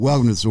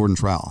Welcome to the Sword and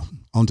Trowel.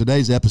 On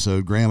today's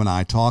episode, Graham and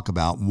I talk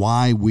about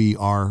why we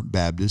are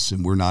Baptists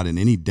and we're not in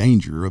any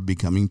danger of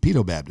becoming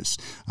pedo-Baptists.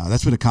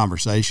 That's been a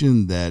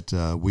conversation that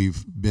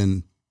we've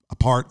been a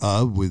part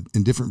of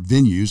in different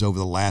venues over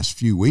the last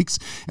few weeks,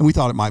 and we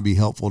thought it might be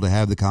helpful to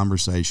have the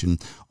conversation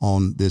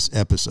on this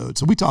episode.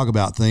 So we talk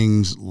about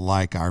things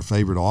like our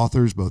favorite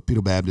authors, both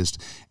pedo-Baptist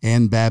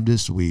and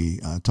Baptist. We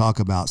talk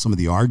about some of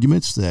the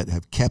arguments that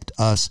have kept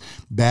us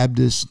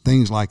Baptists,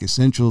 things like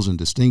essentials and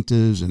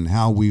distinctives, and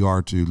how we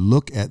are to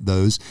look at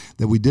those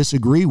that we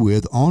disagree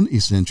with on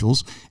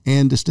essentials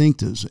and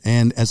distinctives.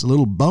 And as a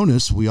little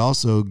bonus, we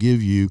also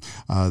give you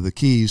the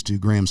keys to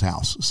Graham's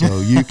house. So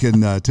you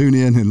can tune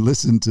in and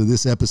listen to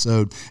this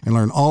episode and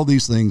learn all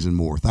these things and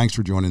more. Thanks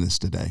for joining us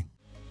today.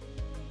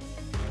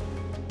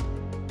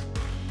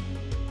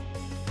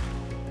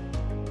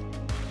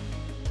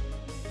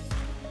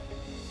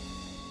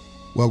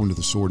 Welcome to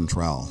the Sword and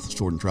Trowel. The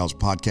Sword and Trowel is a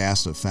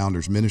podcast of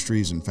Founders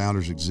Ministries, and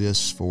Founders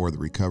exists for the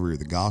recovery of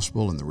the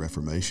gospel and the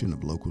reformation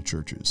of local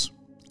churches.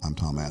 I'm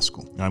Tom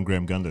Askell. I'm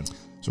Graham Gundon.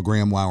 So,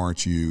 Graham, why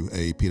aren't you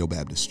a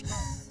pedo-Baptist?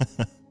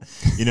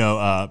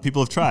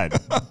 People have tried.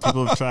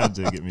 People have tried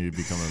to get me to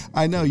become a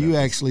I know you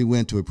actually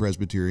went to a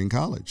Presbyterian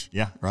college.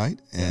 Yeah. Right?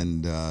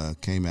 And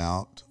came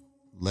out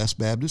less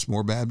Baptist,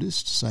 more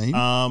Baptist, same?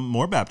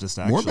 More Baptist,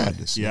 actually. More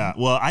Baptist. Yeah.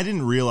 Well, I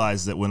didn't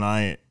realize that when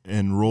I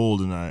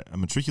enrolled and I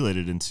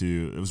matriculated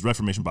into, it was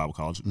Reformation Bible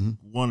College,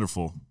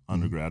 wonderful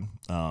undergrad.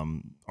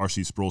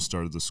 R.C. Sproul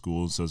started the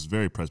school, so it's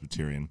very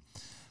Presbyterian.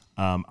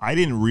 I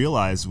didn't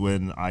realize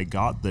when I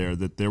got there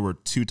that there were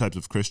two types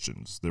of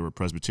Christians. There were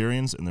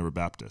Presbyterians and there were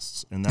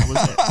Baptists, and that was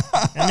it.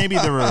 And maybe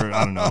there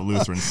were,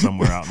 Lutherans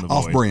somewhere out in the void.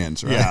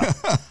 Off-brands, right? Yeah.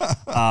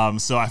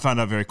 So I found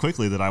out very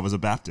quickly that I was a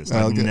Baptist.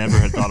 I never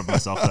had thought of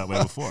myself that way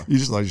before. You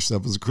just thought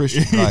yourself as a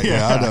Christian, right?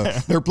 Yeah, I know.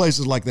 There are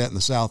places like that in the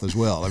South as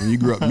well. I mean, you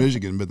grew up in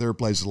Michigan, but there are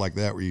places like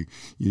that where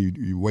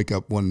you wake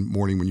up one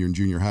morning when you're in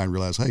junior high and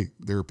realize, hey,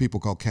 there are people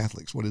called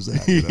Catholics. What is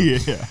that?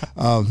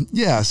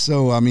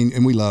 So,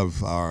 and we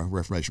love our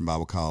Reformation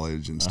Bible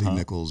College and Steve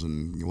Nichols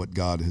and what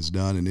God has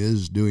done and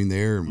is doing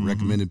there, and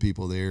recommended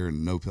people there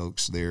and know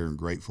folks there and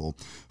grateful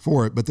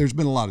for it. But there's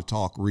been a lot of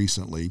talk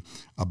recently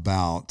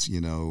about,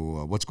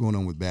 what's going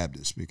on with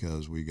Baptists,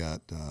 because we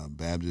got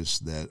Baptists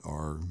that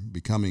are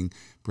becoming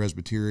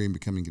Presbyterian,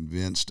 becoming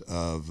convinced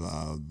of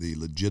the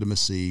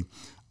legitimacy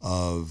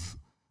of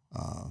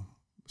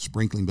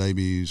sprinkling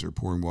babies or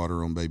pouring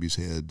water on babies'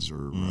 heads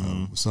or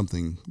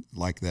something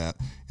like that,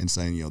 and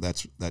saying,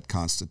 that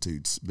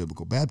constitutes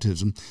biblical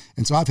baptism.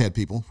 And so I've had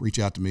people reach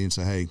out to me and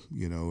say, hey,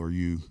 are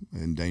you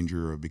in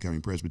danger of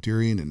becoming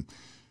Presbyterian? And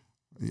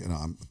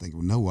I'm thinking,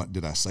 well, no, what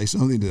did I say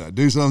something? Did I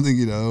do something?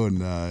 And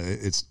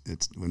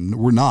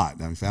we're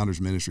not. I mean, Founders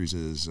Ministries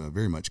is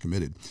very much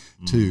committed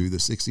to the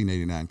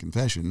 1689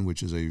 Confession,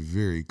 which is a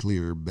very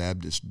clear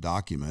Baptist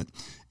document,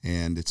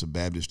 and it's a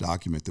Baptist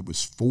document that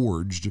was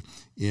forged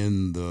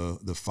in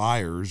the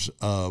fires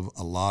of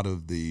a lot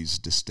of these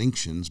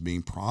distinctions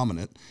being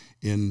prominent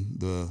in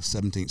the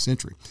 17th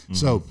century.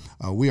 So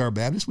we are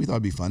Baptists. We thought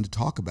it'd be fun to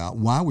talk about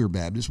why we're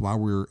Baptists, why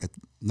we're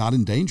not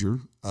in danger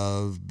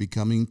of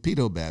becoming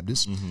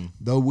pedo-Baptists,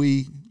 though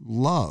we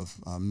love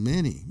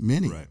many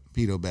right.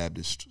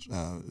 pedo-Baptists.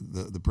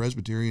 The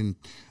Presbyterian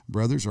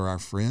brothers are our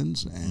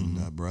friends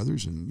and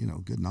brothers,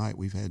 and good night.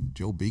 We've had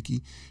Joe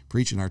Beakey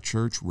preach in our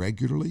church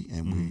regularly,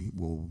 and we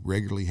will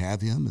regularly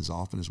have him as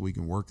often as we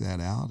can work that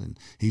out. And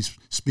he's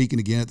speaking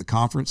again at the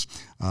conference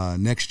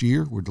next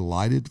year. We're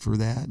delighted for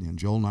that. And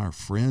Joel and I are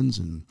friends,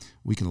 and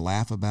we can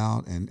laugh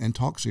about and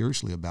talk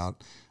seriously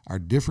about our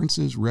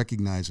differences,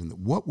 recognizing that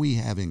what we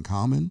have in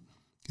common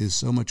is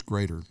so much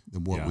greater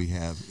than what we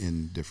have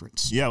in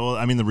difference. Yeah,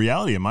 well, the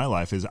reality in my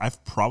life is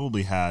I've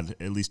probably had,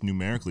 at least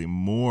numerically,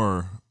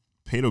 more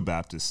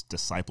pedo-Baptists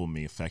disciple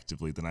me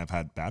effectively than I've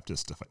had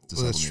Baptists disciple me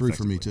effectively. That's true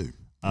for me too.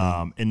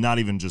 And not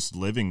even just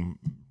living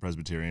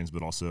Presbyterians,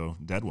 but also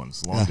dead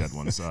ones, long dead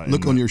ones.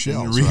 Look on your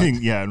shelves, and reading,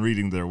 right? Yeah, and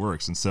reading their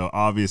works. And so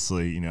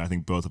obviously, I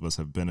think both of us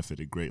have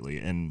benefited greatly.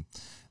 And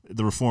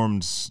the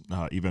Reformed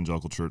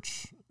evangelical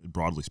church,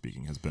 broadly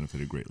speaking, has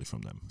benefited greatly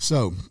from them.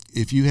 So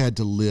if you had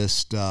to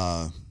list,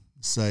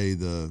 say,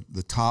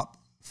 the top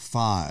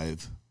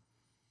 5,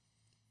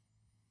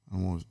 I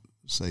don't want to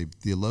say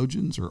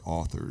theologians or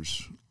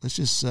authors, let's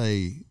just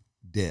say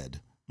dead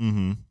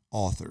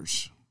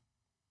authors,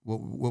 what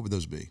would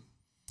those be?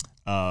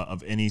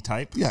 Of any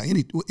type? Yeah,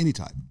 any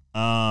type.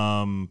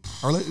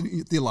 Or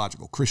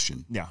theological,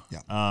 Christian. Yeah.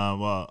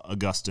 Well,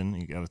 Augustine,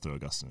 you got to throw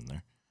Augustine in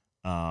there.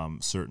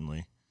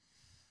 Certainly.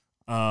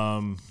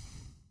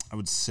 I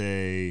would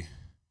say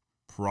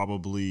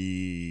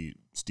probably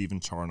Stephen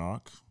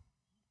Charnock.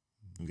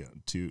 We got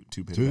two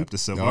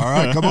Baptists so far. All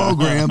right, come on,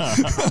 Graham.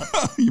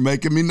 You're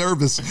making me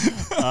nervous.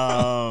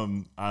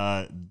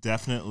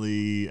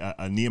 Definitely,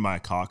 Nehemiah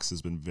Cox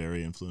has been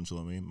very influential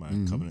on me in my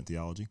covenant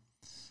theology.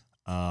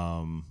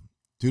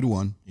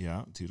 2-1.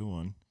 Yeah,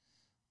 2-1.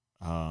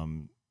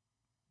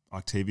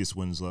 Octavius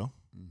Winslow,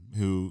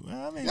 who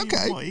maybe,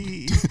 okay, well,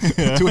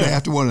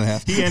 2.5 to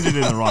 1.5. He ended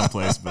in the wrong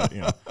place, but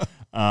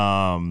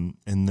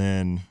and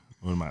then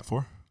what am I at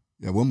 4?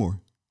 Yeah, one more.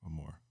 One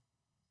more.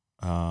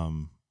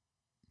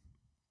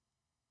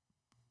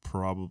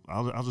 Probably.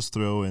 I'll just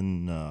throw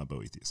in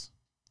Boethius.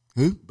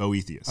 Who?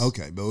 Boethius.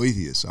 Okay,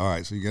 Boethius. All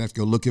right, so you're going to have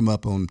to go look him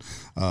up on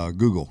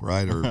Google,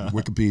 right, or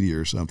Wikipedia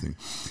or something.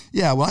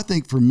 Yeah, well, I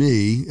think for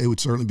me, it would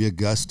certainly be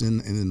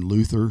Augustine and then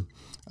Luther.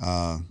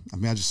 I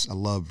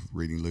love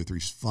reading Luther.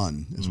 He's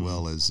fun as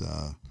well as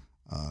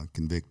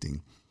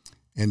convicting.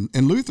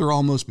 And Luther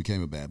almost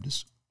became a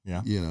Baptist.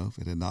 Yeah. You know, if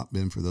it had not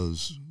been for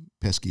those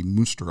pesky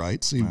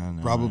Munsterites, he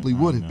probably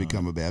would have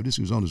become a Baptist.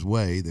 He was on his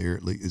way there,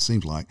 at least, it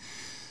seems like.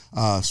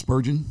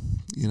 Spurgeon,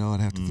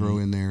 I'd have to throw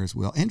in there as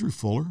well. Andrew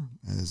Fuller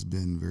has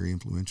been very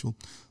influential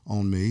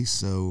on me.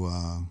 So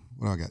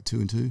what do I got? 2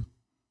 and 2.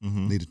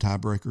 Need a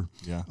tiebreaker.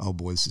 Yeah. Oh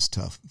boy, this is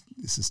tough.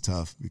 This is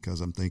tough because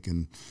I'm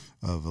thinking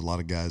of a lot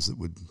of guys that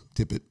would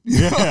tip it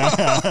in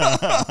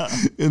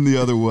the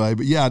other way.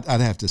 But yeah, I'd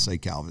have to say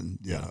Calvin.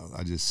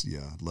 I just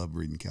love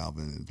reading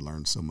Calvin and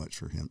learned so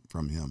much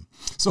from him.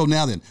 So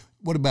now then,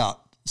 what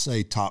about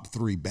say top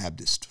 3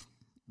 Baptist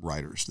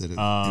writers that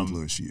have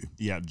influenced you?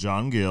 Yeah,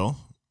 John Gill.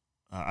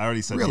 I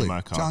already said really?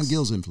 Nehemiah Cox. John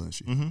Gill's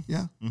influenced you.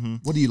 Yeah.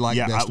 What do you like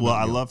best?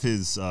 I Gill? love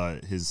his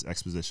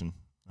exposition.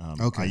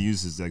 Okay. I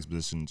use his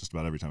exposition just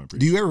about every time I preach.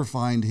 Do you ever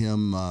find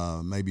him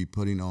maybe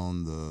putting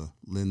on the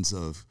lens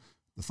of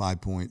the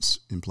 5 points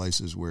in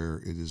places where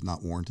it is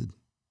not warranted?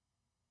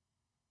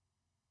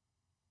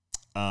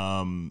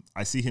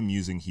 I see him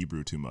using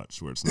Hebrew too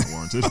much where it's not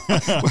warranted.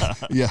 Well,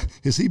 yeah,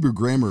 his Hebrew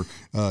grammar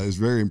is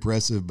very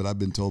impressive, but I've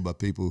been told by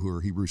people who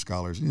are Hebrew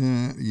scholars,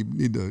 you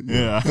need to.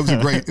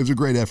 It was a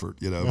great effort,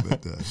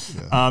 But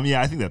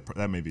I think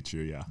that may be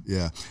true.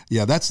 Yeah.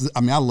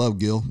 I love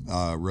Gill.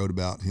 Wrote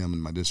about him in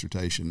my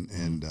dissertation,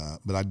 and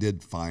but I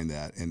did find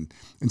that, and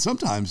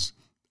sometimes,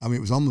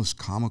 it was almost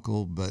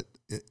comical, but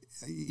I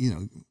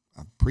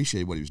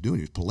appreciated what he was doing.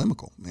 He was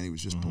polemical, man. He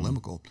was just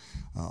polemical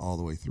all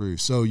the way through.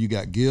 So you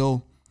got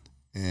Gill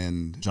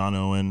and John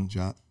Owen.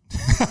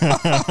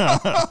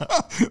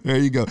 There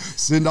you go.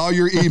 Send all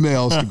your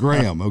emails to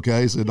Graham,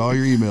 okay? Send all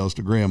your emails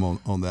to Graham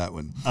on that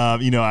one.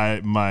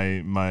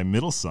 My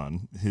middle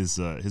son, his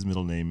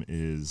middle name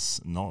is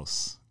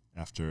Nollis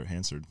after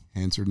Hansard.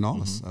 Hansard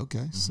Nollis.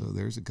 Okay, so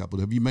there's a couple.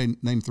 Have you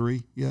made name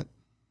 3 yet?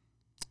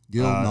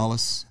 Gill,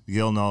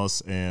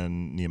 Nollis,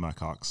 and Nehemiah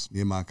Cox.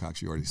 Nehemiah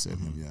Cox, you already said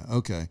him. Yeah.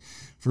 Okay.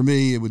 For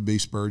me, it would be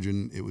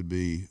Spurgeon. It would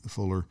be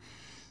Fuller.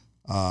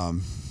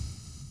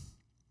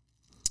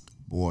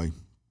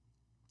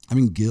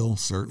 Gill,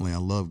 certainly. I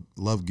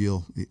love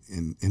Gill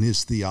in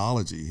his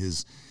theology,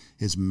 his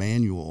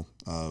manual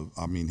of,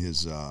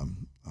 his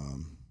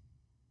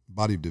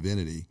Body of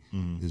Divinity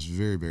is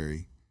very,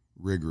 very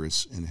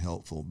rigorous and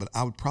helpful. But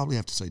I would probably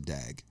have to say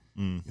Dagg.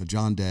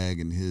 John Dagg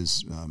and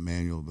his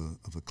manual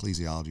of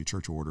ecclesiology,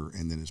 church order,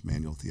 and then his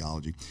manual of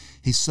theology.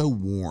 He's so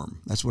warm.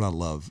 That's what I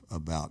love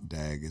about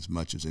Dagg as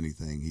much as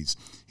anything.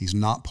 He's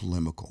not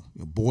polemical.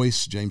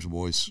 James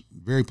Boyce,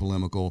 very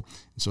polemical.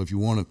 And so if you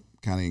want to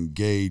kind of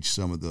engage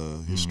some of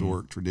the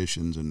historic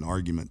traditions and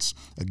arguments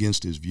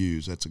against his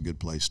views, that's a good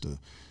place to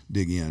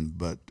dig in.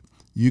 But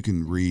you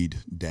can read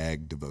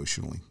Dagg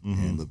devotionally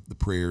and the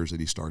prayers that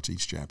he starts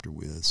each chapter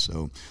with.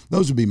 So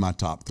those would be my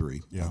top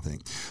 3, I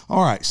think.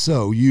 All right,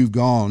 so you've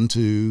gone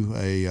to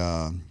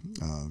a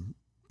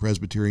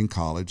Presbyterian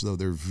college, though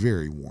they're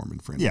very warm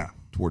and friendly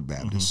toward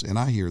Baptists. And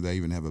I hear they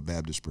even have a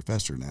Baptist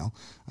professor now.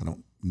 I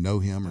don't know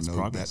him or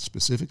know that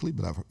specifically,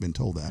 but I've been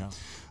told that.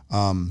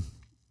 Yeah.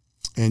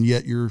 And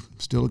yet you're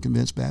still a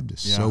convinced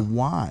Baptist. Yeah. So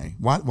why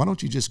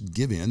don't you just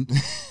give in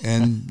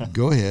and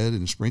go ahead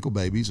and sprinkle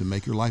babies and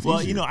make your life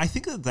easier? Well, I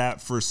think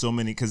that for so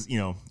many, because,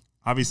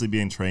 obviously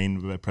being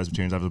trained by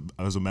Presbyterians,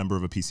 I was a member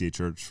of a PCA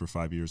church for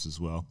 5 years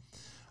as well.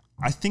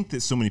 I think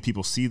that so many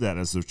people see that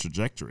as their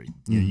trajectory.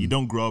 You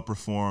don't grow up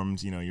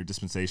Reformed, you're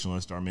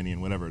dispensationalist,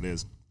 Arminian, whatever it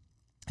is.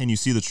 And you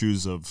see the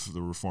truths of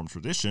the Reformed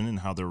tradition and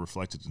how they're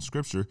reflected in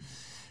Scripture.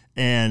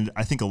 And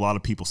I think a lot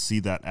of people see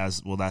that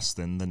as, well, that's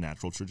then the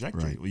natural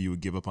trajectory. Right. Well, you would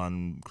give up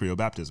on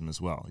credo-baptism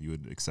as well. You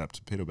would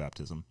accept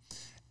paedo-baptism.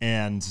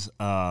 And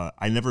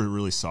I never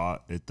really saw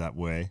it that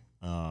way.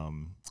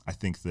 I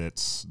think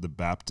that the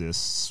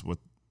Baptists,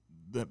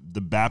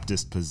 the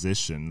Baptist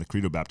position, the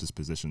credo-Baptist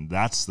position,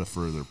 that's the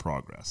further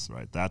progress,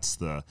 right? That's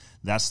the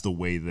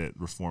way that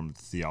Reformed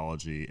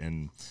theology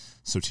and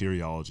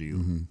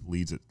soteriology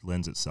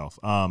lends itself.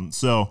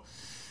 So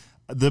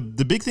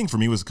the big thing for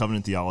me was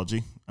covenant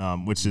theology,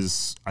 which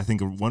is, I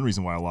think, one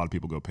reason why a lot of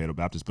people go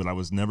paedo-Baptist, but I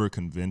was never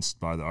convinced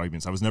by the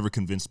arguments. I was never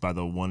convinced by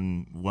the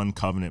one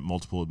covenant,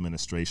 multiple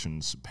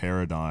administrations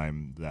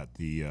paradigm that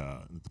the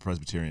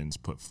Presbyterians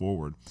put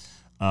forward.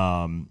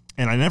 And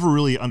I never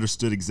really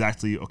understood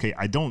exactly, okay,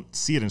 I don't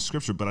see it in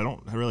Scripture, but I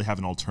don't really have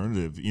an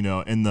alternative. In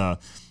a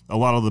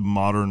lot of the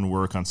modern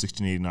work on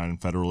 1689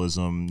 and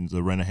federalism,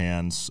 the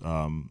Renahans,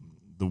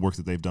 the work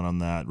that they've done on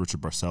that, Richard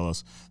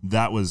Barcelos,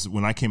 that was,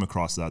 when I came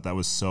across that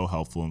was so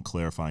helpful in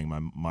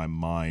clarifying my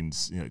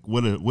mind's,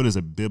 what is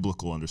a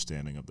biblical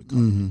understanding of the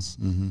covenants.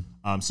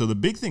 So the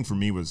big thing for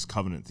me was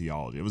covenant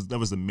theology. That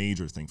was the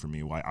major thing for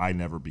me, why I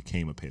never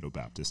became a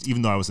Paedo-Baptist,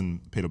 even though I was in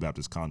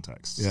Paedo-Baptist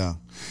context.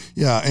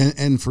 Yeah.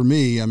 And for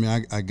me, I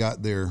mean, I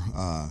got there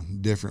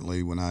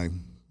differently when I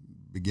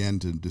began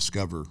to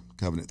discover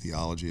covenant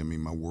theology. I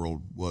mean, my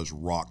world was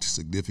rocked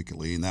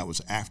significantly, and that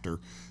was after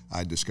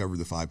I discovered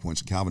the 5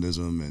 points of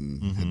Calvinism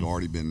and had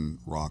already been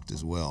rocked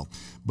as well.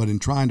 But in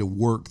trying to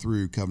work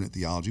through covenant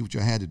theology, which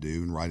I had to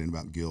do, and writing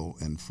about Gill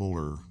and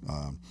Fuller,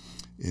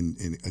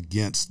 in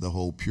against the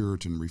whole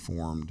Puritan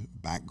Reformed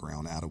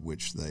background out of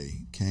which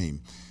they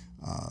came,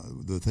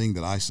 the thing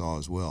that I saw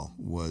as well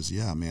was,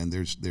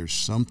 there's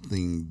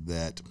something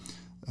that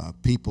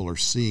people are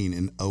seeing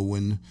in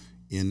Owen,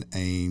 in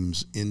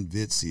Ames, in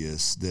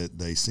Vitzius, that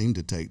they seem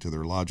to take to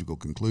their logical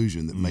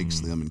conclusion that makes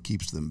them and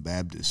keeps them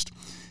Baptist.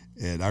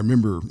 And I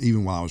remember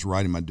even while I was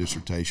writing my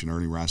dissertation,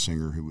 Ernie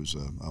Reisinger, who was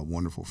a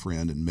wonderful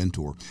friend and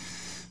mentor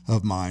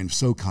of mine,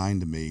 so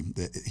kind to me,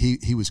 that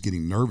he was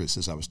getting nervous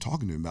as I was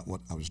talking to him about what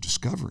I was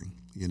discovering.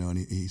 And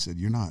he said,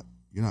 You're not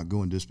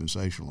going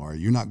dispensational, are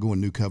you? You're not going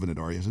New Covenant,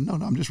 are you? I said, No,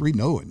 I'm just reading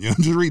Owen.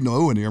 I'm just reading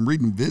Owen here. I'm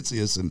reading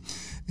Vitzius, and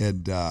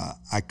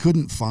I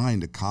couldn't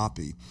find a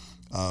copy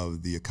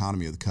of The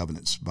Economy of the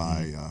Covenants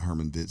by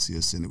Herman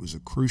Vitzius, and it was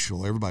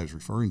everybody was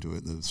referring to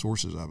it, the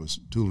sources I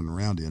was tooling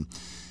around in.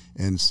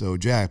 And so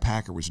J.I.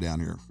 Packer was down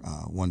here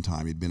one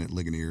time. He'd been at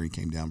Ligonier. He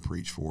came down and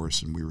preached for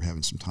us, and we were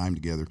having some time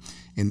together.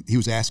 And he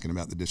was asking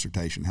about the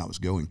dissertation, how it was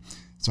going.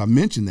 So I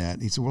mentioned that,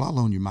 and he said, well, I'll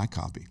loan you my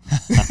copy.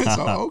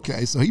 So,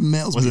 okay. So he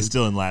mails me. Was it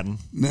still in Latin?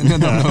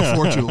 No,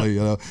 fortunately.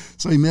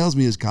 So he mails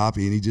me his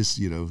copy, and he just,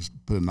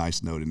 put a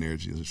nice note in there.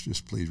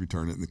 Just please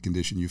return it in the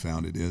condition you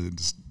found it in,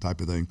 this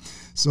type of thing.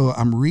 So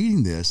I'm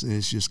reading this, and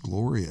it's just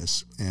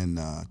glorious. And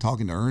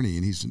talking to Ernie,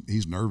 and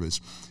he's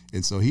nervous.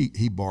 And so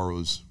he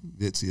borrows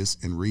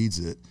Vitzius and reads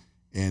it.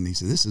 And he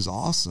said, this is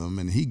awesome.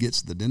 And he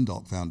gets the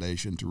Dindalk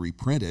Foundation to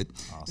reprint it.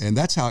 Awesome. And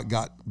that's how it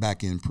got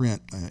back in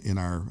print in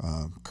our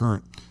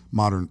current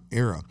modern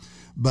era.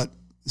 But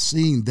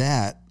seeing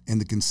that and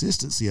the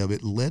consistency of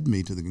it led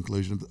me to the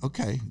conclusion of,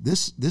 okay,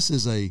 this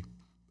is a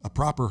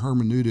proper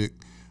hermeneutic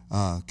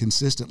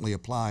consistently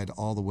applied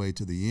all the way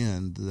to the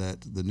end,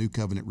 that the new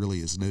covenant really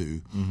is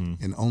new.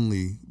 And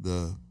only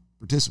the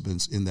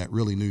participants in that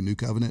really new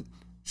covenant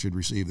should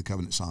receive the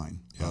covenant sign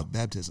of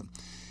baptism.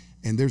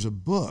 And there's a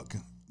book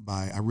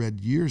I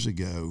read years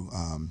ago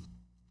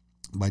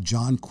by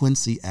John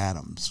Quincy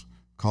Adams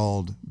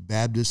called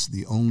Baptists,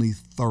 the Only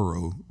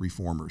Thorough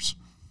Reformers.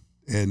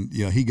 And,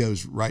 he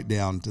goes right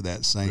down to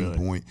that same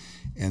point.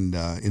 And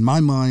in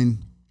my mind,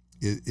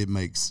 it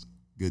makes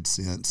good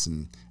sense.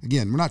 And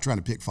again, we're not trying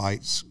to pick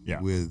fights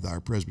with our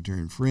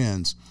Presbyterian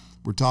friends.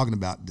 We're talking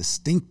about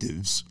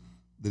distinctives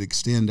that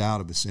extend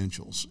out of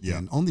essentials.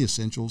 And on the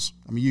essentials,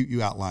 I mean,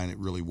 you outline it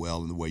really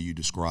well in the way you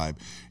describe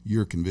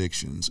your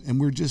convictions. And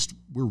we're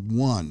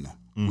one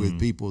with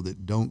people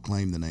that don't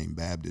claim the name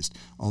Baptist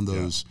on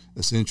those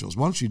essentials.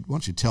 Why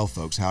don't you tell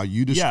folks how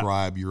you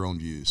describe your own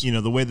views?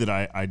 The way that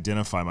I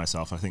identify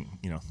myself, I think,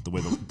 the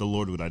way the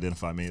Lord would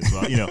identify me as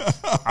well.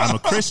 I'm a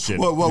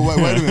Christian. Wait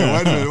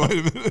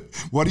a minute.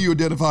 What are you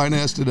identifying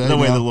as today? The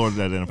way the Lord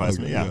identifies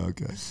me,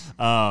 Okay.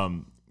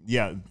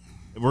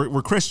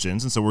 We're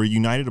Christians, and so we're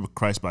united with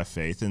Christ by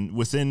faith. And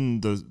within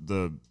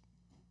the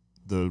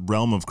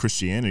realm of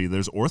Christianity,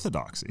 there's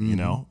orthodoxy,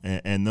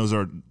 and those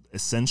are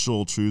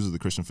essential truths of the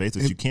Christian faith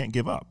that you can't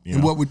give up.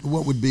 And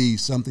what would be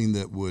something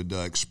that would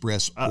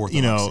express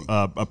orthodoxy?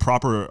 A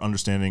proper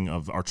understanding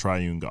of our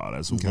triune God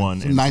as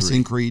one. So and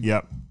Nicene three. Creed.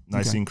 Yep,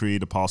 Nicene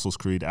Creed, Apostles'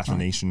 Creed,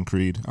 Athanasian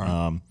Creed.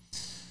 Right.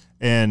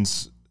 And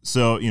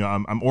so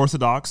I'm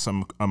Orthodox.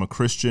 I'm a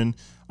Christian.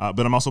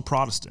 But I'm also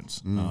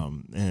Protestant,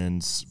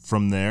 and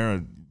from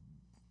there,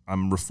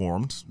 I'm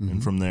Reformed,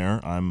 and from there,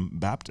 I'm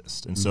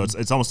Baptist. And so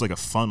it's almost like a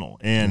funnel.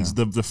 And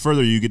the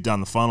further you get down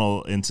the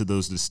funnel into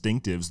those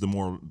distinctives,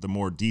 the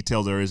more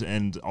detail there is,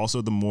 and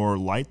also the more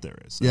light there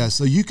is. Yeah,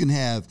 so you can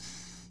have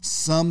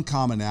some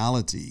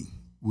commonality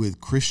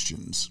with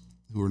Christians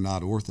who are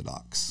not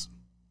Orthodox.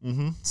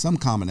 Some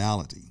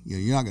commonality.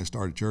 You're not going to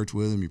start a church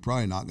with them. You're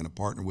probably not going to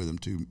partner with them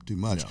too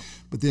much. No.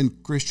 But then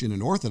Christian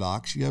and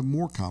Orthodox, you have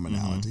more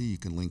commonality. You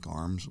can link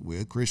arms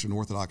with Christian,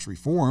 Orthodox,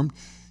 Reformed,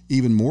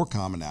 even more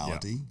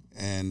commonality.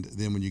 And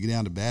then when you get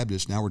down to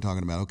Baptist, now we're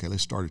talking about, okay,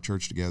 let's start a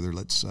church together.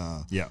 Let's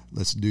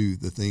do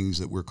the things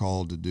that we're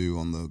called to do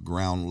on the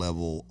ground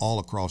level all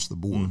across the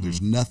board.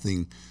 There's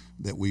nothing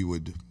that we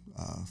would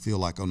feel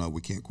like, oh no, we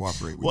can't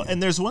cooperate with you.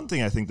 And there's one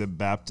thing I think that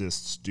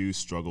Baptists do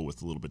struggle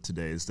with a little bit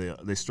today is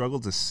they struggle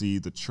to see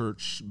the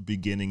church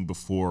beginning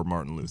before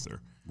Martin Luther.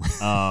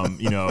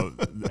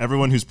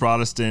 Everyone who's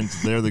Protestant,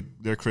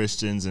 they're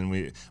Christians,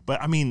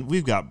 but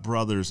we've got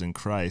brothers in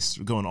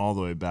Christ going all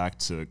the way back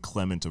to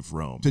Clement of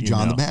Rome, to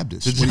John the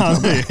Baptist, to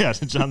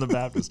John the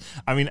Baptist.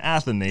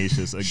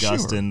 Athanasius,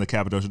 Augustine, the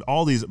Cappadocian,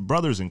 all these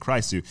brothers in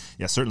Christ who,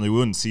 certainly we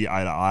wouldn't see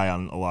eye to eye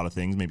on a lot of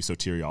things. Maybe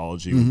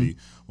soteriology would be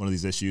one of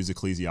these issues,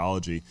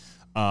 ecclesiology.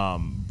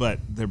 But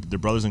they're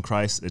brothers in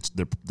Christ.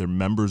 They're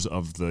members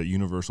of the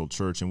universal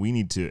church, and we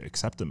need to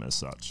accept them as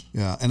such.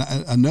 Yeah, and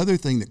another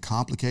thing that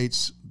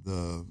complicates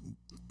the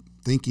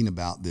thinking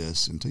about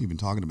this, and you've been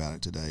talking about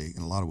it today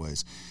in a lot of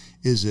ways,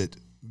 is that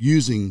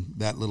using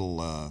that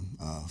little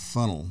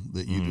funnel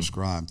that you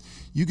described,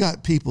 you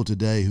got people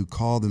today who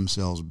call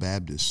themselves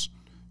Baptists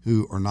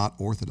who are not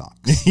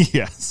Orthodox.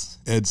 Yes.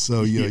 And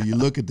so, you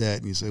look at that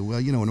and you say, well,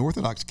 an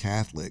Orthodox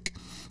Catholic,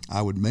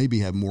 I would maybe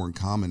have more in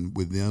common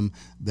with them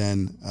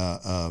than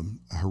a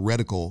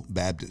heretical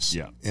Baptist.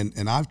 Yeah.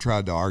 And I've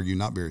tried to argue,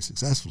 not very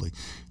successfully,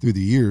 through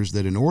the years,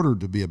 that in order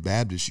to be a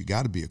Baptist, you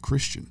got to be a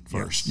Christian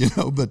first. Yes.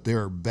 But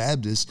there are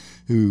Baptists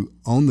who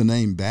own the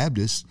name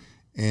Baptist,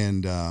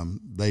 and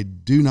they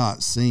do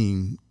not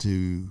seem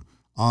to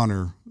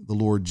honor the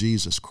Lord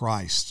Jesus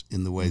Christ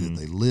in the way that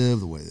they live,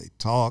 the way they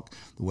talk,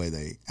 the way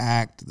they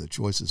act, the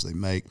choices they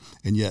make,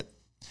 and yet.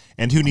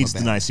 And who needs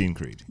the Nicene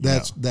Creed?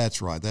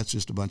 That's right. That's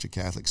just a bunch of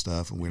Catholic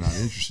stuff, and we're not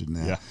interested in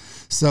that. Yeah.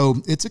 So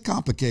it's a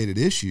complicated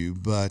issue,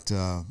 but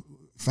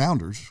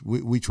founders,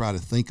 we try to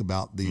think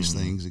about these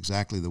things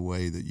exactly the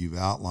way that you've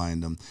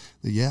outlined them.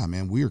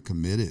 That, we are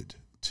committed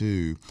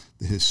to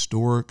the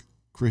historic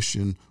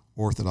Christian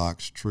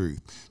Orthodox truth.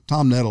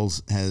 Tom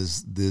Nettles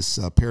has this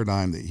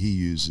paradigm that he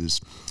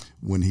uses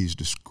when he's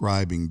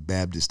describing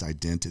Baptist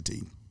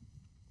identity.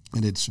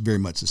 And it's very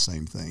much the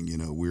same thing.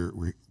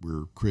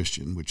 We're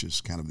Christian, which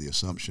is kind of the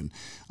assumption.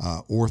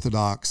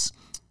 Orthodox,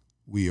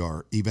 we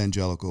are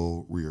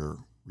evangelical, we are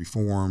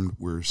Reformed,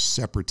 we're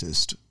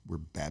separatist, we're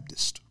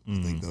Baptist.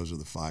 I think those are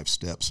the 5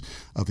 steps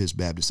of his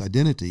Baptist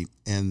identity,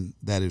 and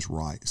that is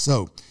right.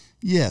 So,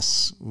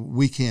 yes,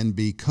 we can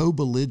be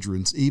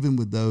co-belligerents even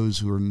with those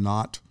who are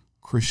not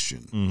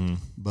Christian,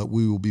 but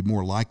we will be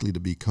more likely to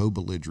be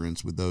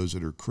co-belligerents with those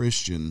that are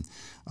Christian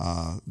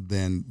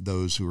than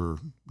those who are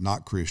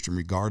not Christian,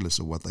 regardless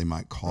of what they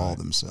might call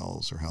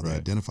themselves or how they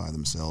identify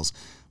themselves.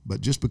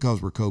 But just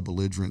because we're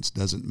co-belligerents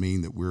doesn't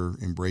mean that we're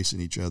embracing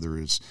each other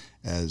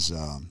as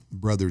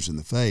brothers in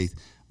the faith.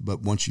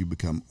 But once you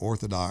become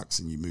Orthodox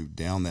and you move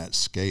down that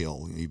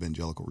scale,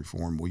 evangelical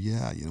Reform, well, we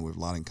have a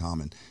lot in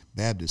common.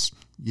 Baptists,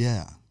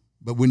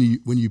 but when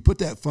you put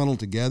that funnel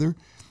together,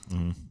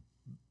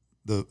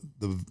 the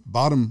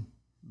bottom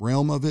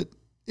realm of it,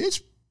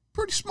 it's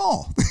pretty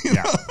small.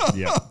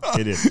 Yeah,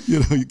 it is.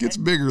 It gets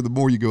bigger the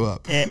more you go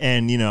up.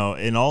 And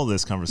in all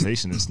this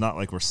conversation, it's not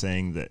like we're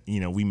saying that,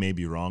 we may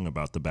be wrong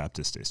about the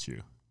Baptist issue.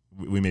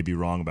 We may be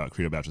wrong about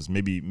Credo Baptist.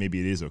 Maybe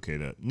it is okay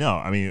to.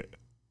 No,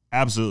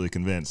 absolutely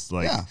convinced.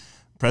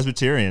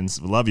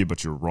 Presbyterians love you,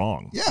 but you're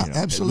wrong. Yeah,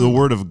 absolutely. The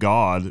Word of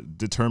God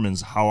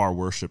determines how our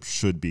worship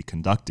should be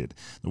conducted.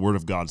 The Word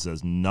of God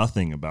says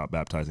nothing about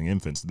baptizing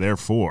infants.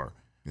 Therefore,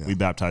 we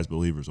baptize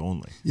believers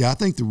only. Yeah, I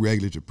think the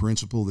regulative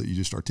principle that you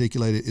just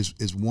articulated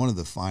is one of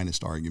the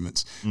finest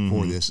arguments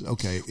for this.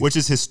 Okay, which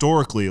is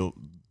historically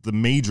the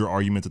major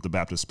argument that the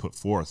Baptists put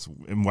forth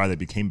and why they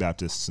became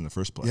Baptists in the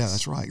first place. Yeah,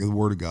 that's right. The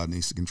Word of God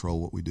needs to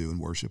control what we do in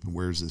worship, and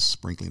where's this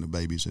sprinkling of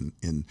babies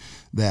in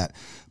that?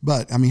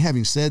 But,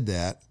 having said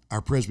that,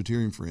 our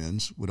Presbyterian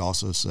friends would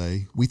also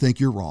say, we think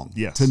you're wrong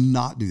to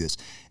not do this.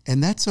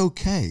 And that's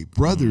okay.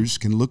 Brothers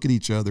can look at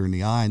each other in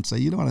the eye and say,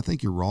 I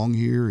think you're wrong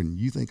here, and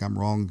you think I'm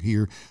wrong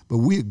here. But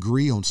we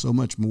agree on so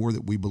much more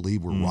that we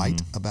believe we're right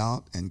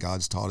about, and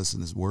God's taught us in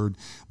His Word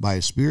by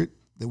His Spirit,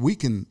 that we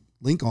can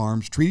link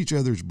arms, treat each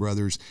other as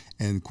brothers,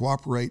 and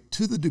cooperate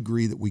to the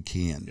degree that we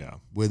can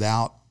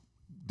without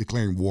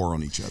declaring war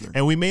on each other.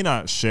 And we may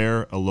not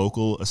share a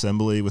local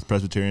assembly with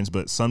Presbyterians,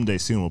 but someday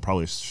soon we'll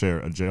probably share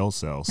a jail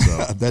cell.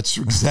 So that's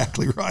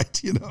exactly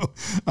right.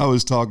 I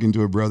was talking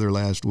to a brother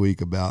last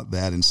week about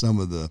that and some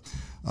of the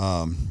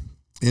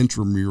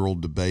intramural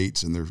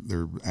debates, and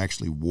they're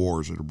actually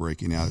wars that are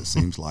breaking out, it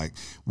seems like,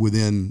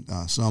 within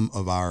some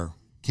of our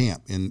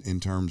camp in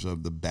terms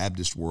of the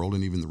Baptist world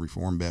and even the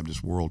Reformed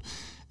Baptist world.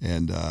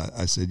 And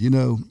I said,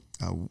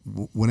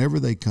 whenever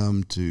they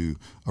come to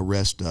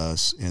arrest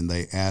us and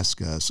they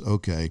ask us,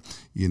 okay,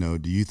 do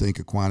you think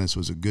Aquinas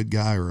was a good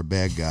guy or a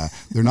bad guy?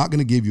 They're not going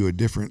to give you a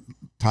different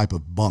type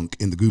of bunk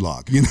in the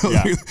gulag.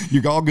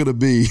 You're all going to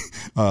be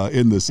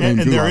in the same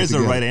gulag. And there is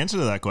together. a right answer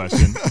to that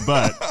question,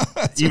 but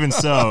even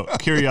so,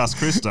 Kyrios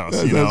Christos,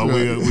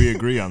 right. we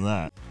agree on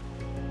that.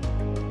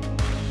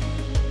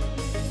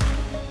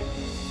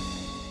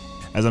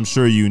 As I'm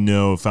sure you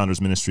know, Founders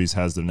Ministries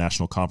has their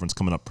national conference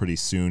coming up pretty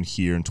soon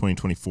here in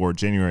 2024,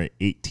 January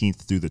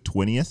 18th through the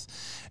 20th.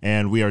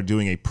 And we are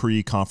doing a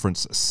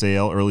pre-conference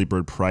sale, early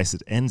bird price.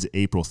 It ends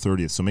April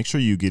 30th. So make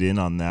sure you get in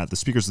on that. The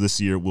speakers this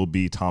year will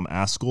be Tom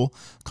Askell,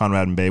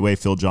 Conrad Mbewe,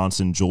 Phil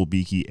Johnson, Joel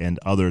Beakey, and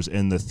others.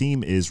 And the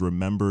theme is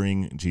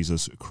Remembering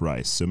Jesus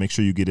Christ. So make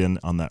sure you get in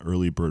on that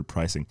early bird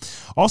pricing.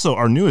 Also,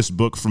 our newest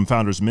book from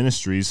Founders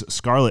Ministries,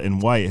 Scarlet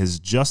and White, has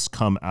just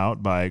come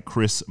out by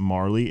Chris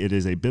Marley. It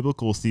is a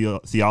biblical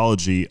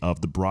theology of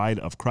the bride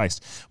of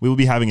Christ. We will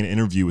be having an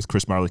interview with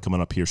Chris Marley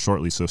coming up here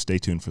shortly, so stay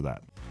tuned for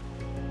that.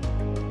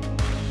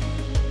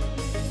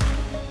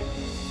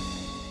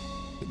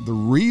 The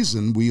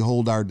reason we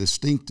hold our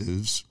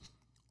distinctives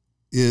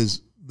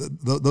is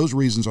those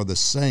reasons are the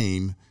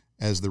same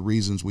as the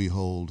reasons we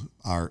hold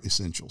our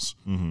essentials.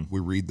 We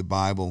read the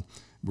Bible,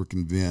 we're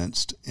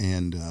convinced,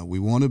 and we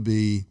want to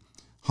be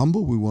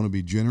humble, we want to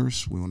be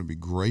generous, we want to be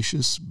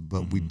gracious,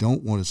 but we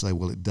don't want to say,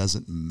 well, it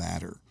doesn't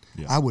matter.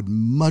 Yeah. I would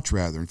much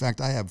rather, in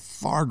fact, I have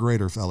far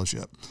greater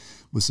fellowship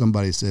with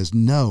somebody who says,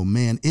 no,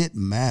 man, it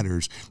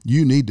matters.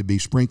 You need to be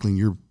sprinkling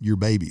your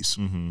babies,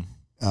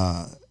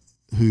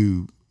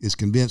 who is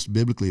convinced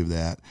biblically of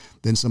that,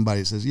 than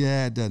somebody that says,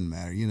 yeah, it doesn't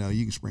matter. You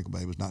can sprinkle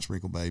babies, not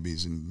sprinkle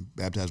babies, and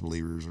baptize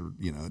believers, or,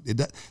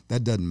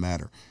 that doesn't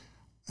matter.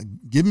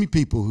 Give me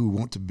people who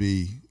want to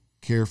be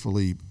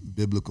carefully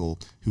biblical,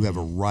 who have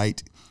a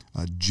right,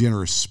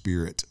 generous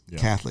spirit,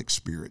 Catholic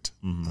spirit,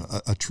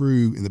 a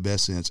true, in the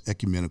best sense,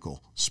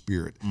 ecumenical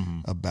spirit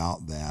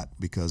about that,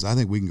 because I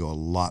think we can go a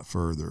lot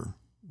further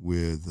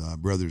with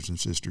brothers and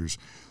sisters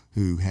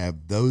who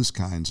have those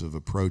kinds of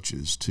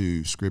approaches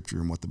to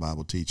Scripture and what the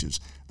Bible teaches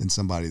than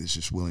somebody that's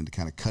just willing to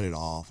kind of cut it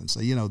off and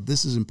say,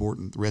 this is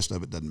important, the rest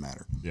of it doesn't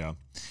matter. Yeah.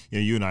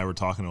 You and I were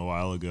talking a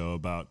while ago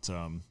about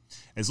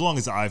as long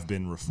as I've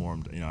been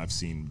Reformed, I've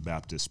seen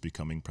Baptists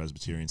becoming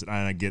Presbyterians, and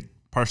I get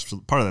part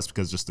of that's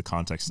because just the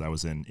context that I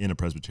was in a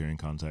Presbyterian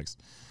context.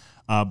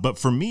 But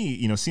for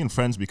me, seeing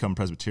friends become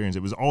Presbyterians,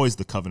 it was always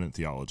the covenant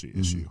theology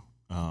issue.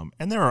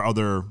 And there are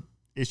other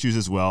issues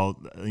as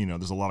well.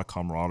 There's a lot of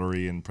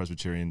camaraderie in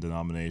Presbyterian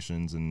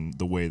denominations and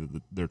the way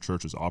that their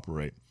churches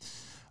operate.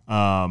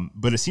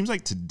 But it seems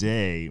like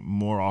today,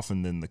 more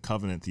often than the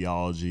covenant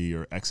theology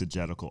or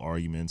exegetical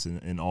arguments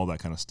and all that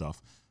kind of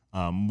stuff,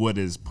 what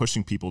is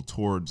pushing people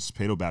towards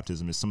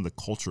paedobaptism is some of the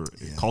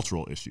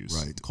cultural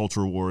issues,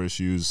 culture war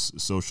issues,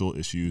 social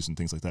issues, and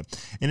things like that.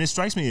 And it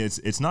strikes me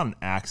it's not an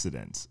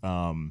accident.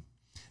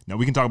 Now,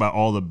 we can talk about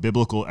all the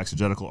biblical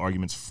exegetical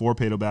arguments for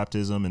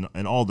paedobaptism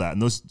and all that,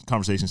 and those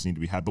conversations need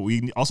to be had. But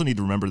we also need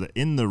to remember that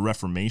in the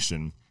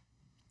Reformation,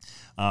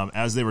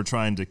 as they were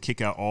trying to kick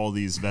out all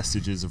these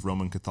vestiges of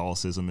Roman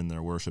Catholicism in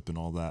their worship and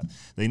all that,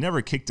 they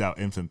never kicked out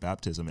infant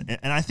baptism.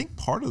 And I think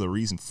part of the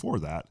reason for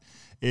that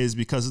is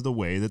because of the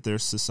way that their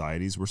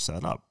societies were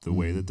set up, the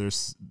way that their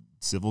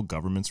civil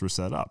governments were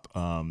set up.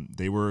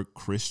 They were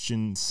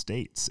Christian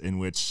states in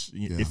which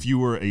if you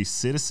were a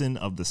citizen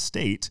of the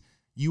state,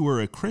 you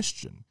were a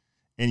Christian,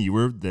 and you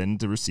were then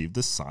to receive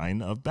the sign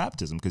of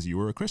baptism because you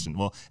were a Christian.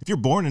 Well, if you're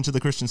born into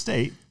the Christian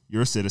state,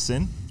 you're a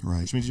citizen,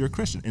 which means you're a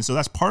Christian. And so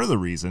that's part of the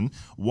reason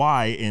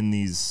why in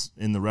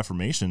the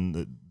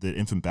Reformation that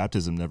infant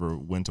baptism never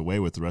went away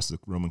with the rest of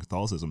Roman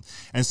Catholicism.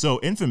 And so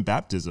infant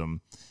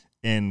baptism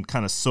and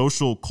kind of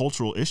social,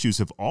 cultural issues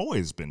have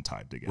always been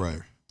tied together.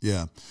 Right.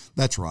 Yeah,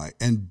 that's right.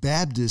 And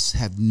Baptists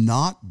have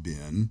not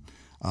been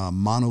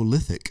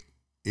monolithic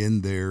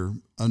in their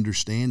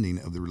understanding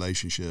of the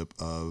relationship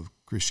of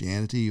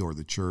Christianity or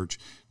the church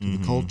to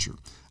the culture.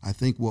 I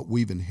think what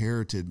we've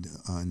inherited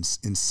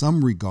in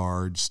some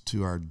regards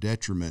to our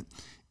detriment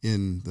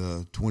in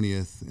the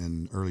 20th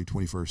and early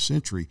 21st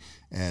century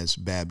as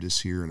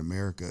Baptists here in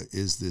America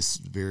is this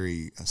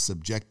very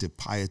subjective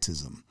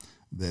pietism,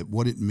 that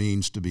what it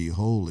means to be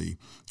holy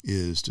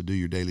is to do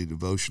your daily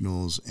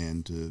devotionals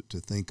and to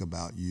think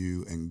about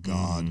you and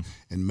God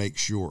and make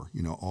sure,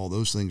 all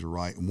those things are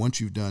right. And once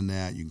you've done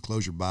that, you can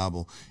close your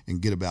Bible and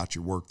get about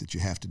your work that you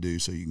have to do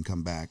so you can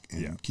come back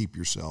and keep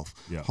yourself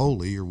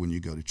holy, or when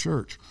you go to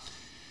church.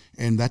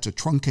 And that's a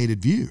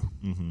truncated view.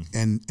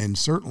 And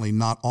certainly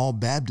not all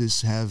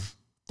Baptists have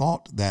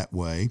thought that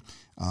way.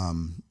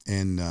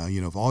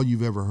 If all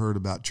you've ever heard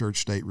about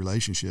church-state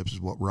relationships is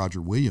what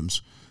Roger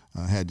Williams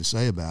had to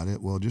say about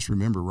it, well, just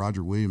remember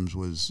Roger Williams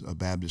was a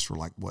Baptist for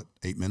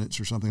 8 minutes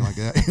or something like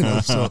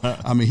that. So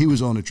he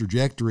was on a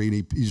trajectory,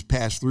 and he's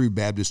passed through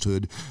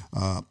Baptisthood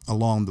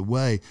along the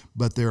way.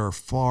 But there are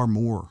far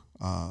more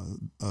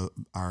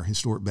our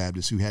historic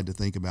Baptists who had to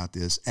think about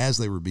this as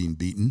they were being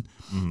beaten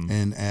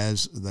and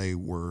as they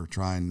were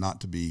trying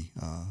not to be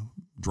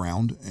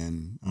drowned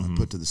and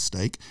put to the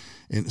stake,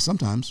 and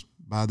sometimes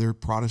by their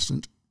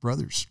Protestant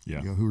brothers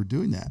who were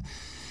doing that.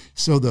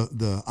 So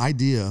the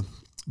idea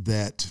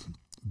that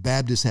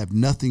Baptists have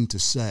nothing to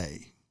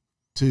say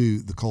to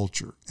the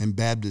culture, and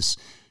Baptists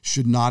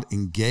should not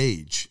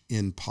engage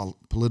in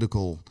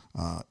political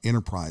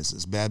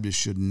enterprises. Baptists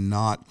should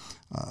not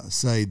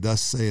say,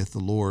 "Thus saith the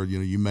Lord."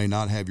 You may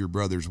not have your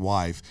brother's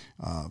wife.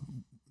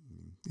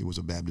 It was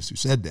a Baptist who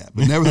said that,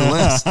 but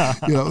nevertheless,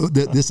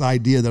 this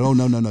idea that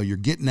no, you're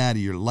getting out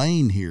of your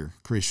lane here,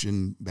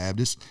 Christian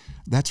Baptist,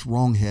 that's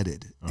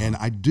wrong-headed. And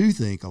I do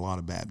think a lot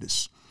of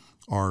Baptists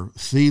are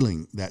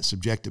feeling that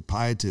subjective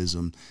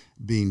pietism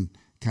being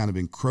kind of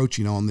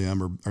encroaching on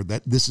them, or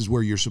that this is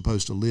where you're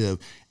supposed to live,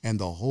 and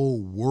the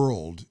whole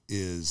world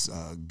is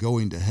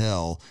going to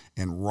hell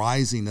and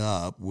rising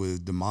up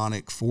with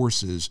demonic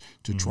forces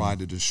to try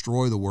to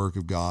destroy the work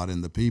of God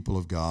and the people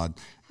of God.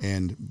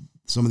 And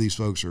some of these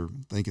folks are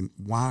thinking,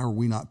 why are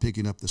we not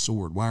picking up the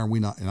sword? Why are we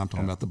not, and I'm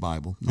talking about the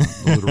Bible, not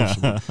the literal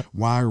sword.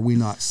 Why are we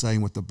not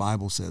saying what the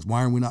Bible says?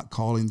 Why are we not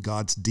calling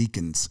God's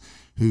deacons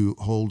who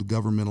hold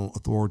governmental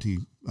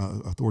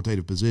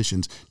authoritative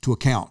positions to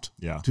account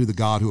to the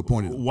God who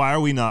appointed them? Why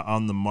are we not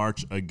on the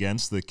march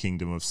against the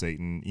kingdom of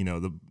Satan?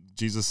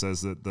 Jesus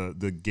says that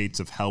the gates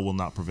of hell will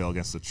not prevail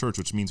against the church,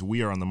 which means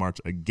we are on the march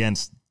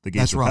against the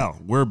gates That's of right. hell.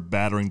 We're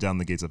battering down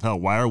the gates of hell.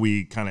 Why are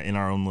we kind of in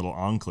our own little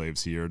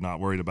enclaves here,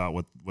 not worried about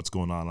what's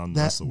going on the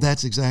rest of the world?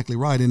 That's exactly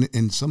right.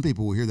 And some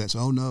people will hear that say,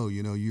 "Oh no,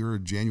 you're a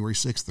January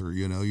 6th,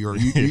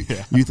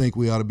 you think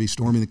we ought to be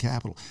storming the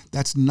Capitol."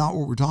 That's not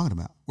what we're talking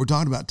about. We're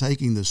talking about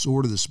taking the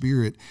sword of the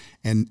Spirit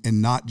and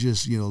not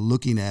just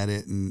looking at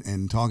it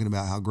and talking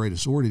about how great a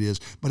sword it is,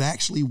 but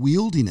actually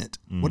wielding it.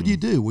 Mm-hmm. What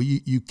do? Well,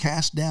 you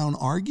cast down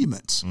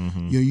arguments.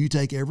 Mm-hmm. You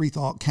take every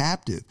thought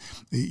captive.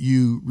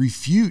 You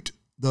refute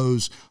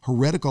those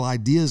heretical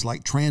ideas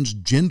like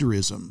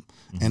transgenderism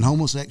and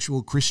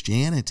homosexual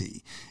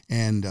Christianity,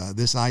 and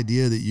this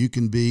idea that you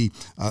can be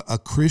a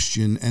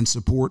Christian and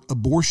support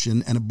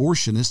abortion and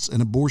abortionists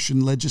and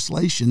abortion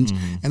legislations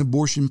and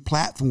abortion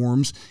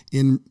platforms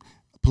in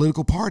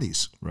political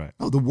parties. Right.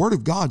 No, the Word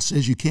of God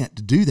says you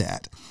can't do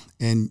that.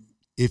 And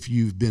if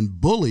you've been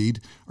bullied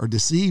or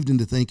deceived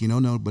into thinking, "Oh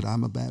no, but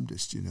I'm a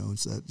Baptist,"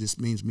 so that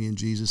just means me and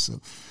Jesus. So,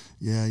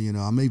 yeah,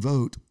 I may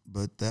vote,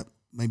 but that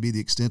may be the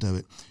extent of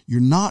it. You're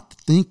not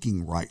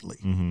thinking rightly.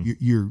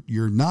 Mm-hmm.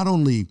 You're not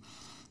only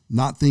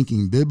not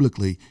thinking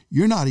biblically,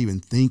 you're not even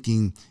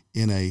thinking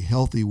in a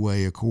healthy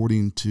way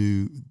according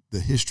to the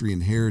history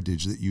and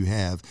heritage that you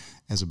have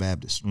as a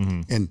Baptist.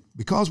 Mm-hmm. And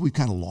because we've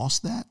kind of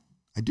lost that,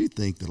 I do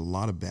think that a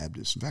lot of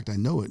Baptists, in fact, I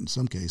know it in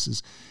some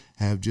cases,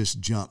 have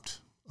just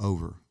jumped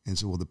over and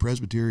said, "Well, the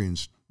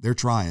Presbyterians, they're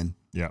trying.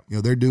 Yeah,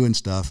 they're doing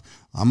stuff.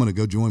 I'm going to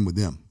go join with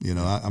them.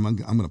 I'm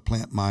going to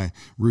plant my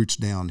roots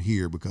down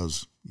here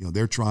because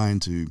they're trying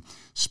to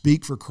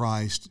speak for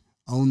Christ,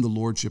 own the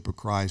lordship of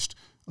Christ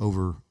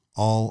over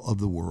all of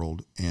the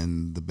world,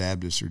 and the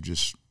Baptists are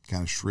just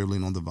kind of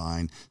shriveling on the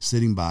vine,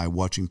 sitting by,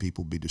 watching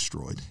people be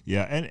destroyed."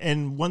 Yeah,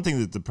 and one thing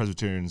that the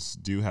Presbyterians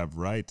do have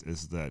right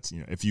is that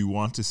if you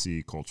want to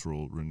see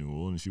cultural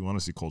renewal and if you want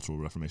to see cultural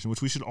reformation,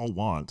 which we should all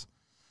want,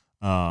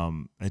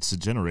 it's a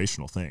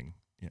generational thing.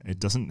 It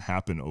doesn't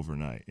happen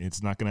overnight.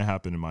 It's not going to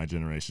happen in my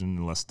generation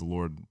unless the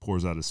Lord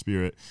pours out His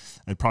Spirit.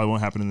 It probably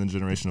won't happen in the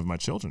generation of my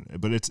children.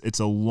 But it's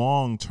a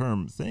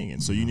long-term thing,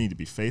 and so you need to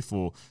be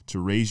faithful to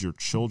raise your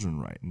children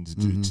right and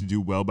to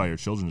do well by your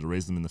children, to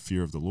raise them in the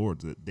fear of the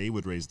Lord, that they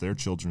would raise their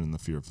children in the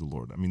fear of the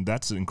Lord. I mean,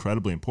 that's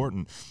incredibly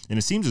important, and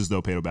it seems as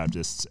though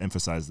Paedo-Baptists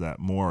emphasize that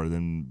more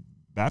than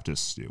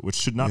Baptists do, which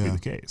should not be the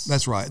case.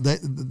 That's right.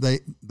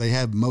 They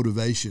have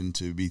motivation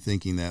to be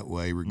thinking that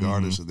way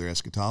regardless of their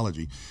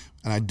eschatology.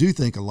 And I do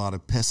think a lot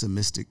of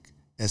pessimistic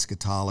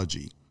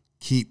eschatology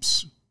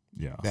keeps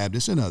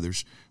Baptists and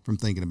others from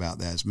thinking about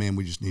that as, man,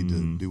 we just need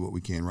to do what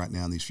we can right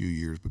now in these few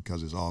years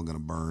because it's all going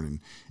to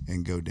burn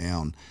and go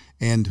down.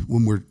 And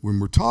when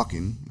we're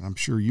talking, I'm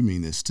sure you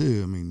mean this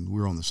too, I mean,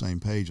 we're on the same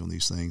page on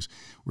these things.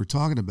 We're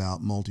talking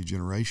about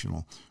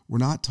multi-generational. We're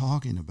not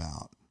talking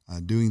about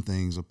doing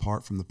things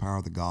apart from the power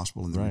of the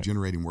gospel and the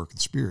regenerating work of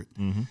the Spirit.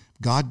 Mm-hmm.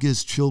 God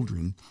gives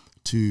children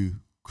to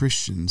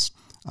Christians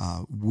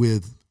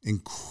with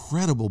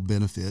incredible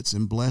benefits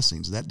and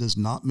blessings. That does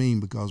not mean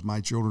because my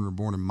children are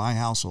born in my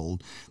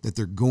household that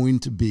they're going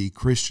to be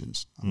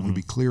Christians. I want to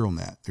be clear on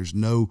that. There's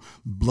no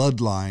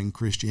bloodline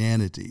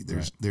Christianity.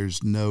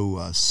 There's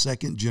no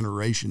second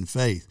generation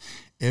faith.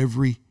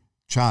 Every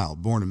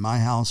child born in my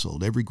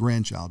household, every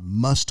grandchild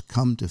must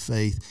come to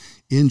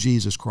faith in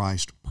Jesus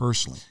Christ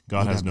personally.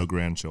 God has no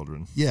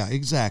grandchildren. Yeah,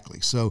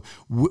 exactly. So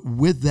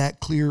with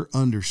that clear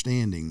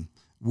understanding,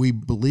 we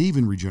believe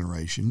in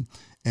regeneration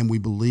and we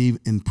believe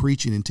in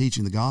preaching and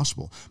teaching the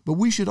gospel. But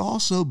we should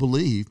also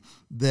believe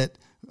that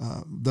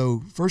though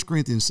 1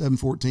 Corinthians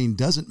 7:14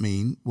 doesn't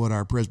mean what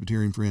our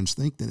Presbyterian friends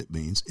think that it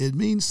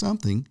means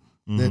something.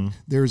 That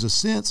there's a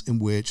sense in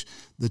which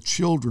the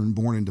children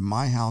born into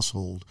my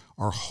household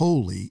are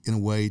holy in a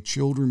way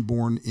children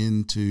born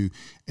into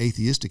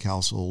atheistic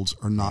households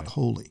are not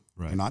holy.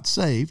 Right. They're not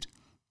saved.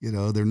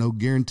 There's no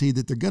guarantee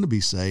that they're going to be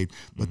saved,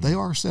 but they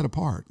are set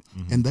apart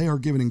and they are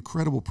given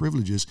incredible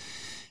privileges.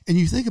 And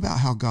you think about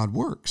how God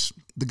works.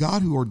 The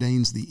God who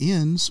ordains the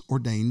ends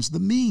ordains the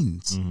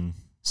means.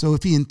 So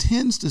if He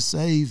intends to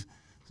save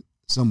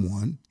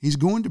someone, He's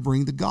going to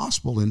bring the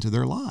gospel into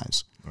their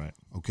lives. Right.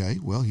 Okay,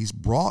 well, He's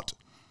brought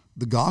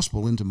the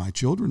gospel into my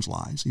children's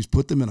lives. He's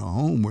put them in a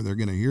home where they're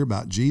going to hear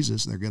about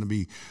Jesus. And they're going to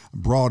be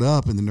brought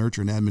up in the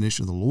nurture and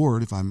admonition of the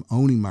Lord. If I'm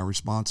owning my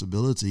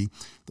responsibility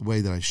the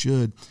way that I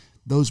should,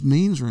 those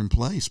means are in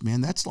place,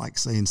 man. That's like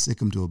saying sick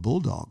them to a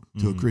bulldog,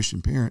 to a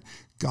Christian parent.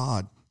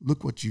 God,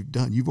 look what you've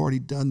done. You've already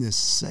done this.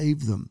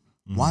 Save them.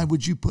 Why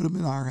would you put them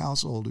in our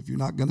household if you're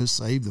not going to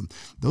save them?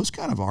 Those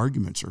kind of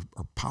arguments are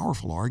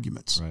powerful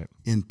arguments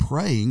in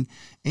praying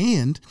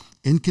and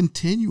in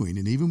continuing.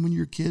 And even when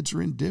your kids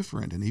are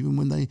indifferent, and even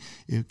when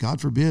if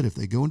God forbid, if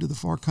they go into the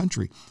far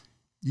country,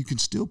 you can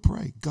still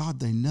pray. God,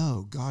 they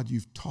know. God,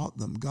 you've taught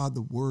them. God,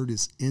 the word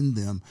is in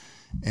them.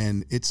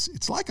 And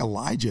it's like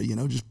Elijah,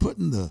 just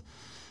putting the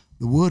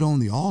wood on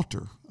the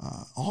altar.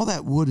 All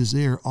that wood is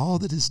there. All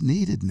that is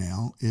needed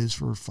now is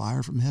for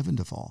fire from heaven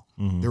to fall.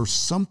 There's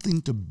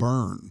something to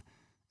burn,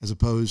 as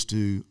opposed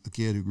to a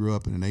kid who grew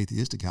up in an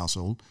atheistic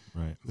household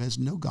who has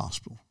no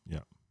gospel. Yeah.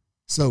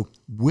 So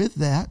with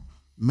that,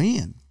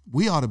 man,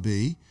 we ought to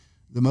be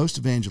the most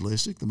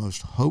evangelistic, the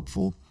most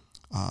hopeful,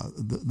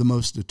 the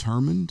most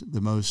determined,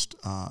 the most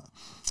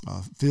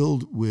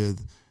filled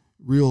with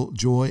real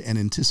joy and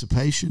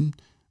anticipation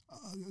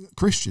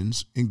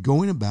Christians in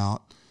going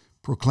about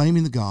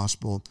proclaiming the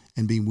gospel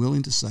and being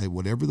willing to say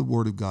whatever the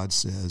Word of God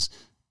says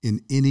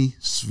in any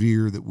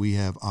sphere that we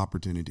have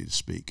opportunity to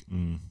speak.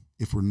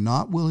 If we're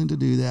not willing to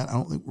do that, I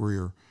don't think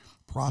we're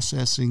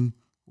processing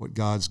what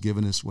God's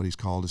given us, what He's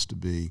called us to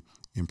be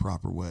in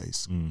proper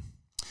ways.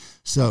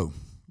 So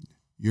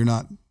you're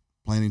not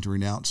planning to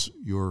renounce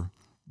your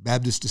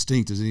Baptist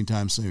distinctives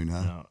anytime soon,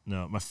 huh?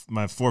 No.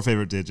 My 4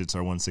 favorite digits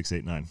are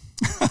 1689.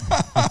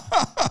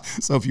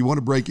 So if you want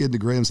to break into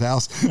Graham's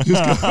house, just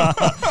go. All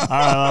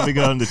right, I'll be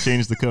going to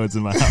change the codes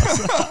in my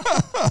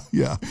house.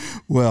 Yeah.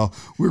 Well,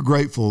 we're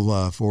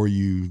grateful for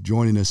you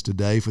joining us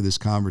today for this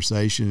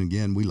conversation.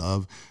 Again, we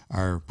love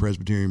our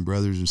Presbyterian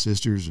brothers and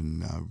sisters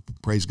and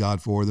praise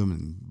God for them,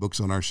 and books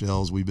on our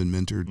shelves. We've been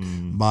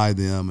mentored by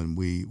them, and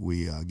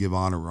we give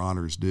honor where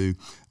honor is due.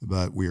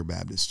 But we are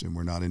Baptists, and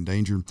we're not in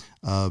danger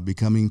of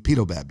becoming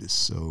pedo-Baptists.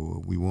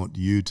 So we want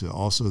you to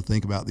also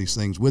think about these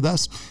things with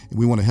us, and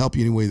we want to help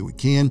you any way that we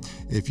can.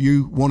 If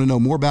you want to know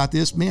more about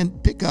this, man,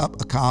 pick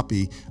up a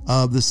copy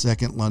of the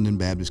Second London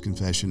Baptist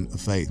Confession of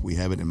Faith. We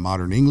have it in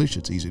modern English.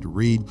 It's easy to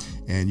read,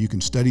 and you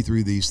can study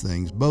through these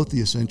things, both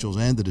the essentials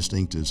and the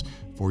distinctives,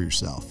 for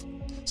yourself.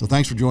 So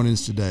thanks for joining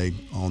us today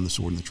on The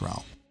Sword and the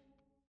Trowel.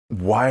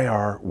 Why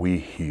are we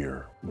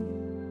here?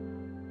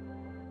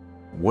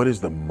 What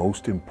is the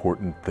most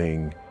important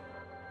thing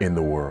in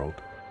the world?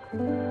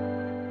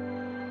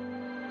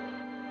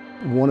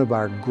 One of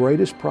our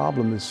greatest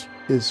problems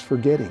is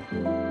forgetting.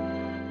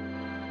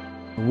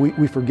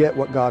 We forget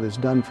what God has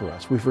done for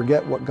us. We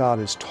forget what God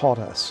has taught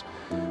us.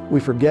 We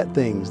forget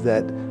things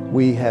that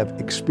we have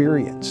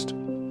experienced.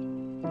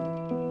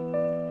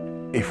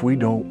 If we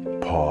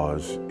don't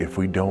pause, if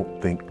we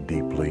don't think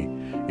deeply,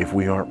 if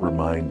we aren't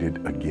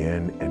reminded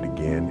again and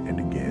again and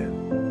again,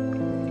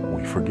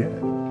 we forget.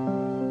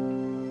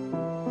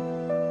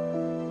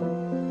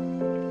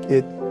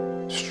 It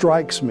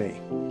strikes me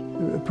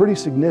pretty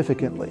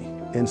significantly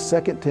in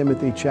 2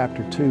 Timothy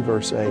chapter 2,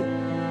 verse 8,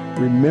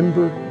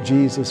 remember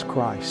Jesus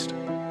Christ.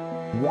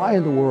 Why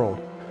in the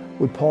world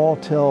would Paul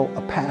tell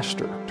a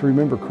pastor to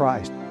remember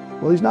Christ?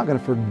 Well, he's not going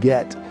to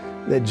forget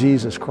that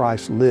Jesus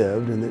Christ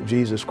lived and that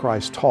Jesus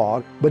Christ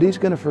taught, but he's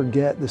going to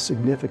forget the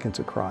significance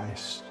of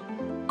Christ.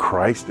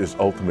 Christ is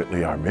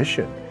ultimately our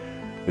mission.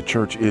 The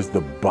church is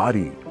the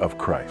body of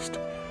Christ.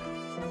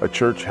 A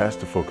church has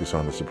to focus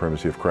on the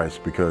supremacy of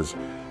Christ because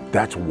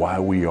that's why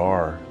we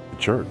are the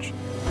church.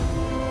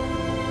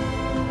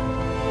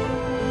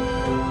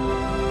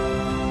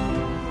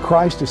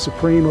 Christ is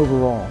supreme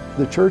over all.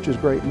 The church's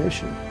great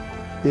mission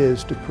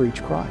is to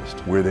preach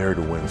Christ. We're there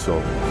to win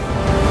souls.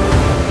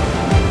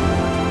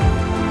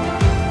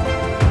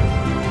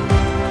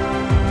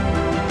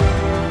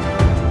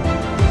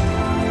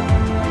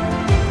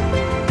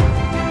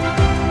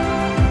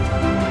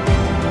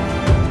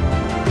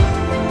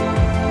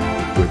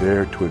 We're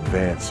there to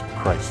advance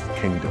Christ's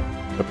kingdom.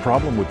 The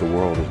problem with the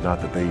world is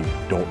not that they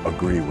don't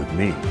agree with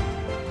me.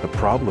 The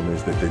problem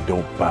is that they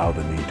don't bow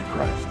the knee to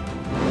Christ.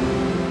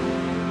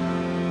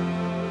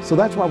 So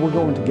that's why we're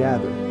going to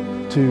gather,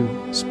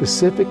 to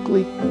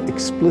specifically,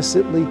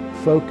 explicitly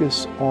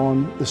focus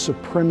on the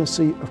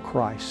supremacy of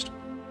Christ,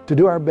 to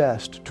do our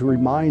best to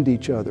remind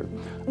each other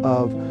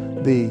of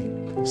the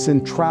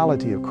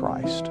centrality of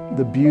Christ,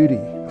 the beauty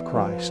of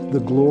Christ,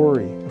 the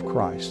glory of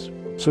Christ.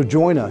 So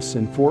join us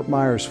in Fort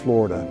Myers,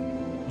 Florida,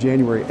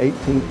 January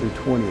 18th through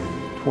 20th,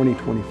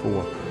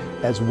 2024,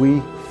 as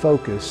we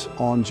focus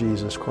on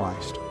Jesus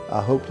Christ.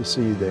 I hope to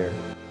see you there.